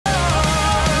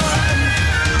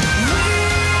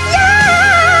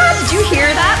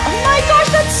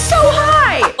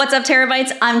What's up,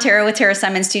 Terabytes? I'm Tara with Tara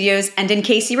Simon Studios, and in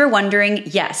case you were wondering,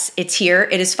 yes, it's here.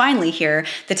 It is finally here.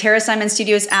 The Tara Simon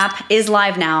Studios app is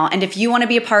live now, and if you want to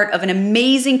be a part of an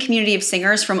amazing community of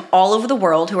singers from all over the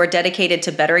world who are dedicated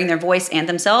to bettering their voice and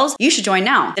themselves, you should join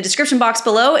now. The description box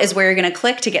below is where you're going to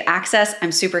click to get access.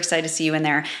 I'm super excited to see you in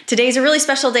there. Today's a really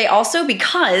special day also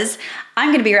because I'm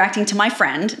going to be reacting to my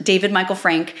friend, David Michael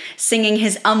Frank, singing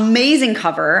his amazing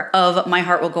cover of My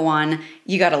Heart Will Go On.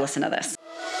 You got to listen to this.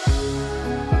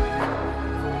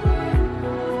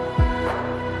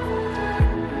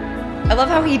 I love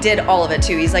how he did all of it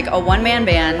too. He's like a one-man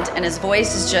band and his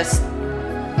voice is just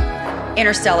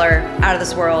interstellar, out of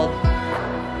this world.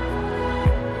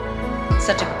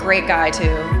 Such a great guy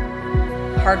too.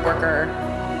 Hard worker.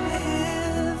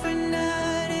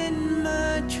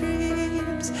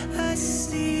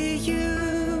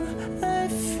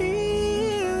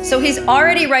 So he's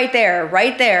already right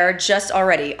there, just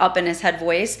already up in his head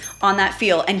voice on that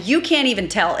feel. And you can't even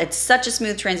tell. It's such a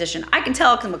smooth transition. I can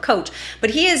tell because I'm a coach,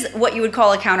 but he is what you would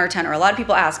call a countertenor. A lot of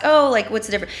people ask, oh, like what's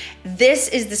the difference? This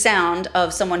is the sound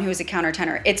of someone who's a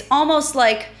countertenor. It's almost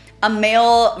like a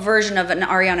male version of an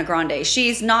Ariana Grande.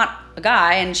 She's not a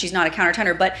guy and she's not a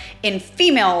countertenor, but in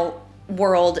female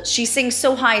world, she sings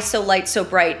so high, so light, so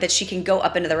bright that she can go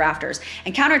up into the rafters.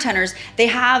 And countertenors, they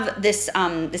have this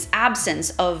this absence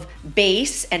of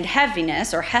bass and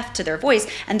heaviness or heft to their voice,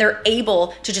 and they're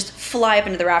able to just fly up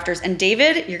into the rafters. And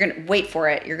David, you're gonna wait for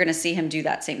it. You're gonna see him do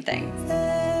that same thing.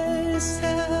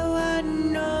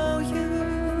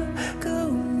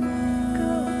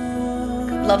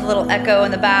 Love the little echo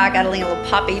in the back, adding a little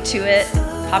poppy to it,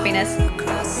 poppiness.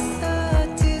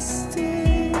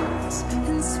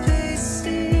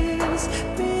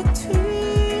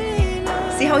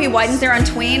 See how he widens there on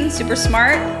tween? Super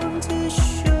smart.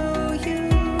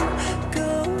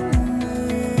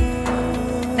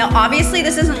 Now, obviously,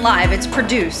 this isn't live, it's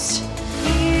produced.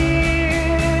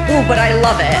 Ooh, but I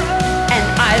love it. And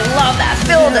I love that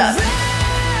buildup.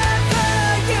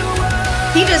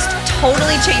 He just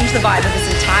totally changed the vibe of this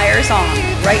entire song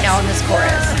right now in this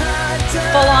chorus.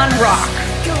 Full on rock.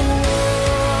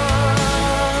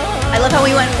 I love how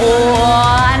he went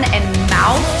on and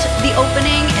mouthed the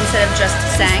opening instead of just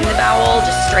sang the vowel,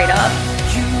 just straight up.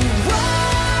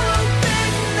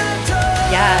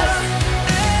 Yes.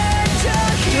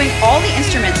 Doing all the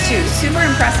instruments too, super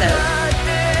impressive.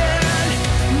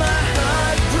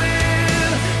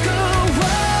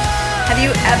 Have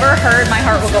you ever heard My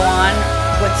Heart Will Go On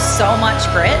with so much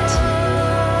grit,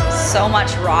 so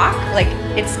much rock? Like,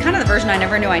 it's kind of the version I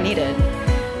never knew I needed.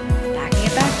 Backing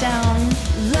it back down.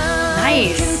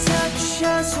 Nice.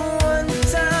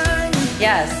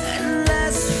 Yes.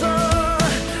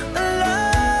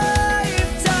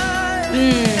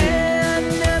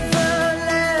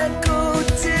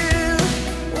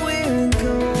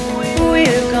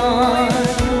 We're gone.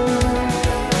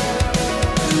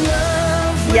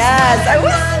 Yes, I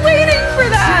was waiting for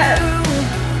that.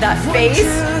 That bass.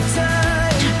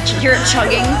 You hear it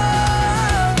chugging.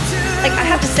 Like, I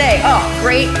have to say, oh,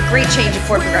 great change of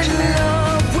chord progression there.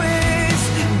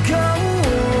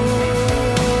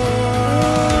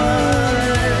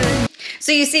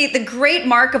 So you see, the great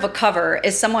mark of a cover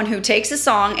is someone who takes a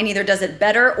song and either does it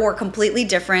better or completely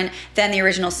different than the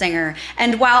original singer.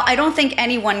 And while I don't think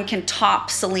anyone can top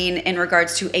Celine in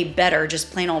regards to a better,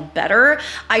 just plain old better,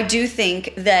 I do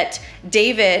think that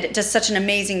David does such an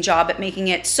amazing job at making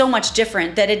it so much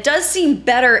different that it does seem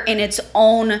better in its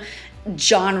own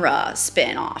genre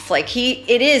spin-off. Like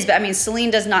it is, but I mean, Celine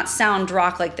does not sound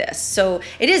rock like this. So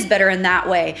it is better in that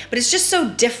way, but it's just so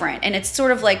different. And it's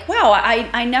sort of like, wow,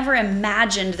 I never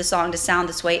imagined the song to sound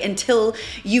this way until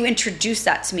you introduce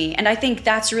that to me. And I think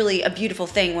that's really a beautiful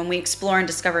thing when we explore and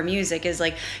discover music is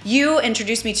like, you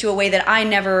introduced me to a way that I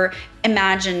never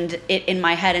imagined it in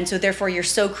my head. And so therefore you're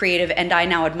so creative and I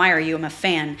now admire you. I'm a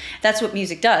fan. That's what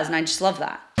music does. And I just love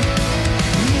that.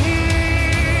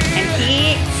 And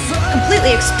he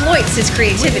completely exploits his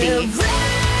creativity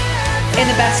in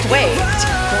the best way to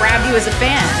grab you as a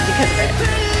fan because of it.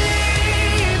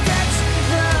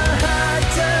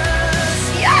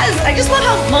 Yes, I just love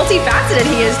how multifaceted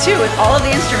he is too with all of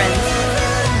the instruments.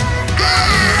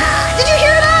 Ah, did you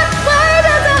hear that? Light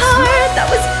as a heart.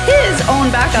 That was his own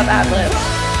backup ad-lib.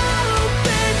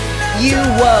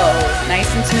 Whoa, nice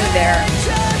and smooth there.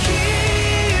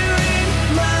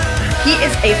 He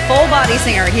is a full body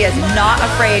singer. He is not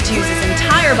afraid to use his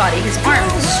entire body, his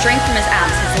arms, his strength from his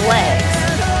abs, his legs.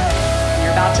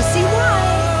 You're about to see why.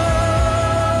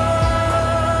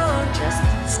 Just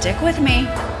stick with me.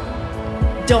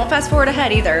 Don't fast forward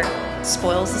ahead either.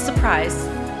 Spoils the surprise.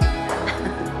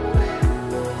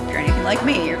 If you're anything like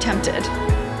me, you're tempted.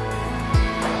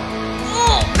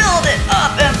 Oh, build it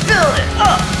up and build it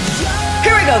up.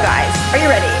 Here we go, guys. Are you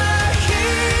ready?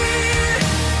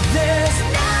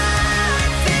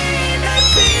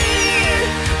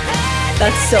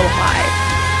 That's so high.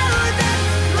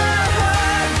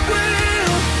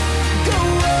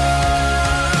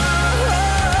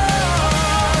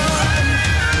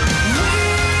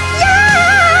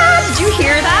 Yeah! Did you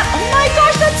hear that? Oh my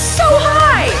gosh, that's so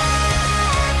high.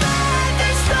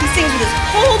 He sings with his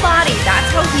whole body. That's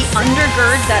how he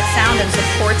undergirds that sound and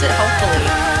supports it healthfully.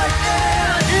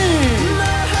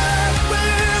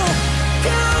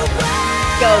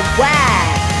 Go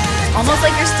wag. It's almost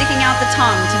like you're sticking out the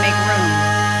tongue to make room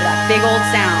for that big old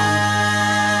sound.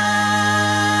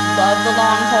 Love the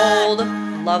long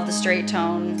hold. Love the straight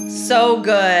tone. So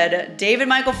good. David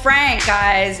Michael Frank,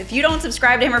 guys. If you don't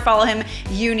subscribe to him or follow him,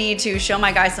 you need to show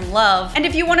my guy some love. And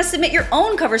if you want to submit your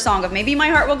own cover song of maybe My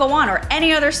Heart Will Go On or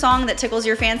any other song that tickles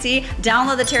your fancy,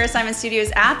 download the Tara Simon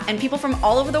Studios app and people from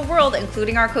all over the world,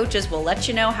 including our coaches, will let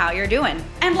you know how you're doing.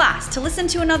 And last, to listen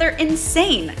to another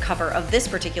insane cover of this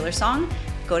particular song,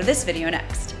 go to this video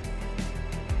next.